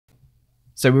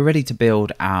So we're ready to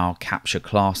build our capture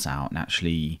class out and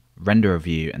actually render a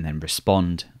view and then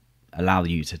respond, allow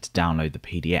the user to download the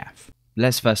PDF.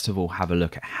 Let's first of all have a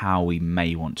look at how we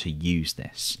may want to use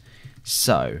this.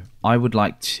 So I would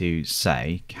like to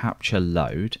say capture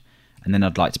load, and then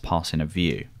I'd like to pass in a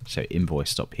view. So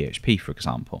invoice.php, for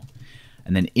example.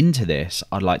 And then into this,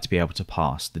 I'd like to be able to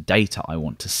pass the data I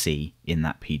want to see in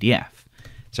that PDF.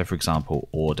 So for example,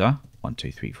 order 1,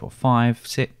 2, 3, 4, 5,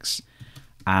 6.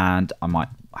 And I might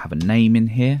have a name in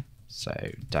here, so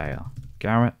Dale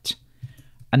Garrett,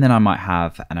 and then I might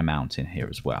have an amount in here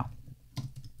as well.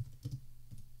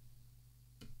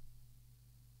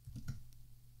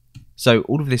 So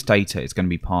all of this data is going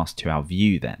to be passed to our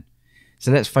view then.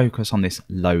 So let's focus on this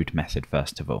load method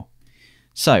first of all.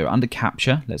 So under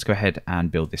capture, let's go ahead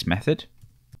and build this method.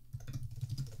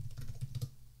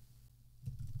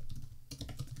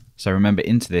 So remember,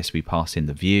 into this we pass in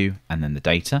the view and then the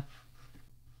data.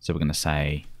 So we're going to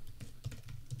say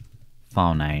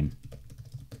file name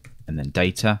and then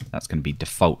data. That's going to be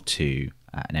default to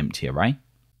an empty array.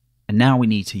 And now we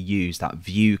need to use that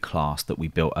view class that we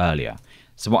built earlier.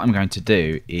 So what I'm going to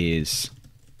do is,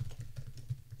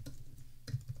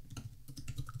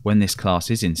 when this class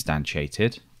is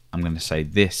instantiated, I'm going to say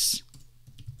this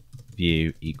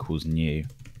view equals new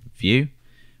view.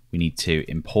 We need to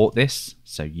import this.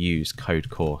 So use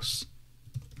Codecourse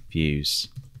views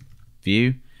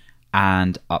view.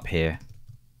 And up here,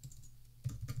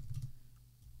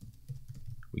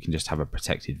 we can just have a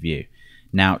protected view.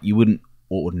 Now, you wouldn't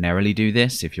ordinarily do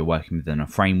this if you're working within a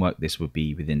framework. This would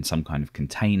be within some kind of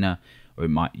container, or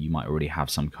you might already have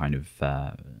some kind of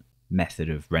method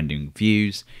of rendering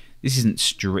views. This isn't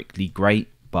strictly great,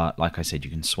 but like I said, you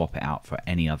can swap it out for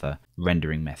any other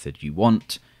rendering method you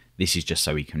want. This is just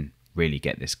so we can really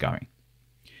get this going.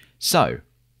 So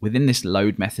within this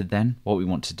load method then, what we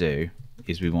want to do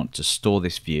is we want to store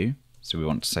this view. So we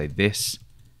want to say this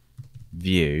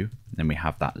view, then we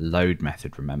have that load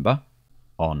method, remember,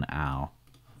 on our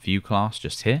view class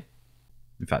just here.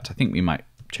 In fact, I think we might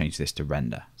change this to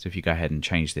render. So if you go ahead and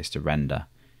change this to render,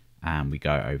 and we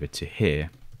go over to here,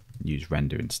 use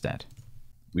render instead.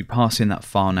 We pass in that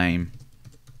file name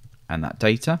and that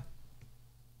data.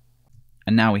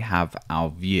 And now we have our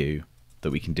view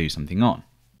that we can do something on.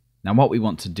 Now what we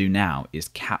want to do now is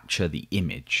capture the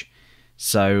image.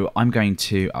 So I'm going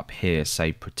to up here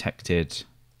say protected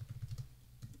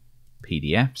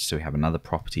PDF. So we have another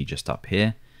property just up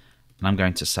here. And I'm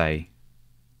going to say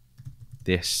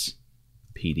this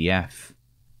PDF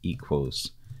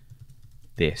equals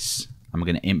this. And we're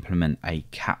going to implement a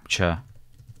capture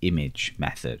image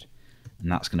method.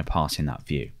 And that's going to pass in that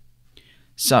view.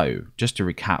 So just to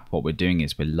recap, what we're doing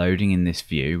is we're loading in this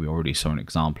view. We already saw an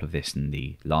example of this in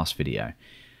the last video.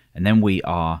 And then we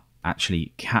are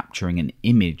actually capturing an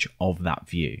image of that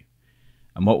view.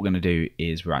 And what we're going to do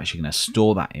is we're actually going to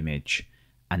store that image,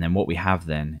 and then what we have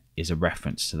then is a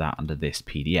reference to that under this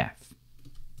PDF.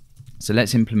 So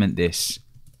let's implement this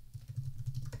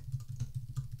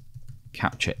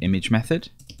capture image method,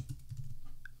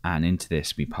 and into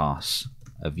this we pass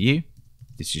a view.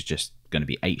 This is just going to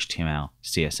be HTML,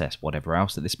 CSS, whatever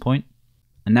else at this point.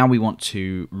 And now we want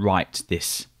to write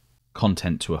this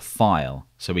content to a file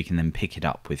so we can then pick it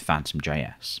up with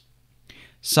Phantom.js.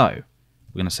 So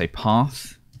we're going to say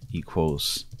path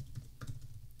equals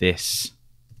this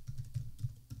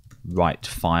write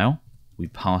file. We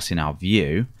pass in our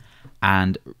view,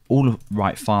 and all of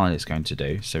write file is going to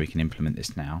do, so we can implement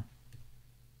this now,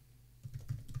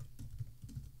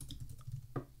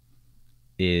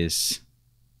 is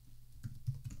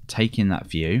take in that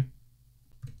view,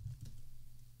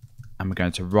 and we're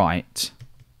going to write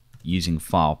using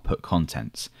file put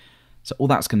contents. So all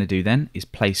that's going to do then is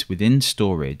place within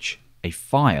storage a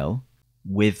file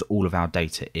with all of our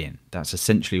data in. That's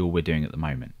essentially all we're doing at the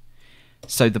moment.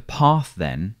 So the path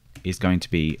then is going to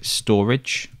be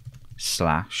storage /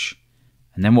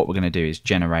 and then what we're going to do is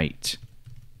generate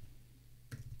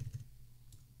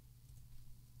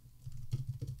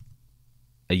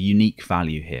a unique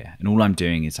value here. And all I'm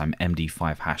doing is I'm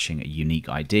MD5 hashing a unique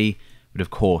ID, but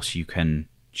of course you can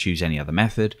choose any other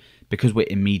method. Because we're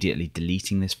immediately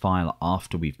deleting this file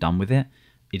after we've done with it,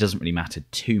 it doesn't really matter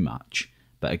too much.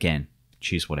 But again,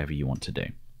 choose whatever you want to do.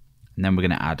 And then we're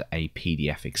going to add a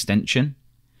PDF extension.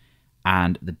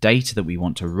 And the data that we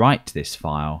want to write to this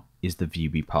file is the view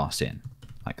we pass in,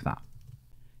 like that.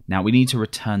 Now we need to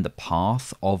return the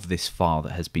path of this file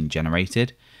that has been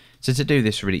generated. So to do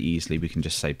this really easily, we can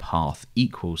just say path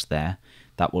equals there.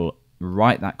 That will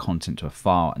write that content to a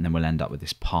file, and then we'll end up with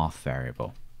this path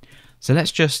variable. So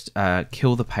let's just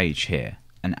kill the page here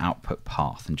and output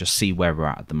path and just see where we're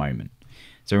at the moment.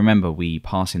 So remember, we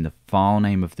pass in the file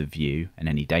name of the view and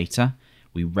any data.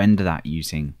 We render that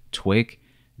using twig.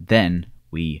 Then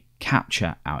we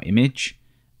capture our image.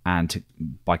 And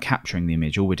by capturing the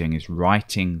image, all we're doing is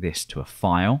writing this to a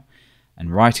file.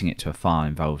 And writing it to a file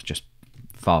involves just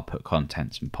file put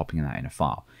contents and popping that in a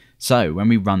file. So when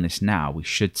we run this now, we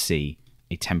should see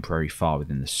a temporary file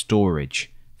within the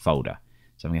storage folder.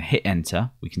 So I'm going to hit enter.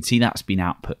 We can see that's been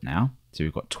output now. So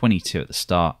we've got 22 at the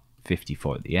start,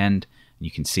 54 at the end. And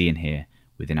you can see in here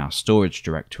within our storage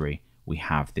directory, we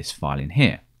have this file in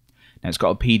here. Now it's got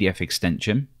a PDF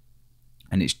extension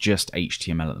and it's just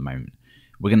HTML at the moment.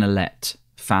 We're going to let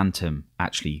Phantom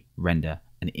actually render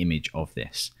an image of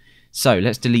this. So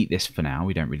let's delete this for now.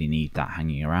 We don't really need that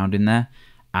hanging around in there.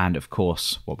 And of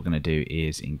course, what we're going to do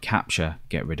is in capture,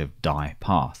 get rid of die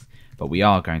path, but we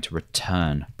are going to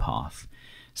return path.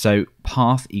 So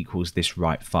path equals this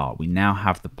write file. We now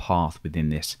have the path within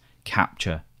this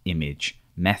capture image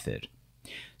method.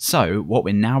 So what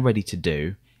we're now ready to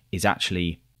do is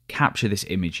actually capture this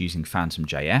image using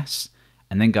Phantom.js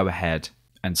and then go ahead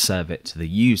and serve it to the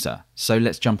user. So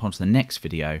let's jump on to the next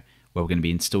video where we're going to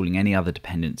be installing any other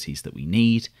dependencies that we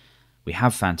need. We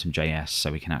have Phantom.js,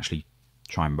 so we can actually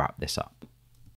try and wrap this up.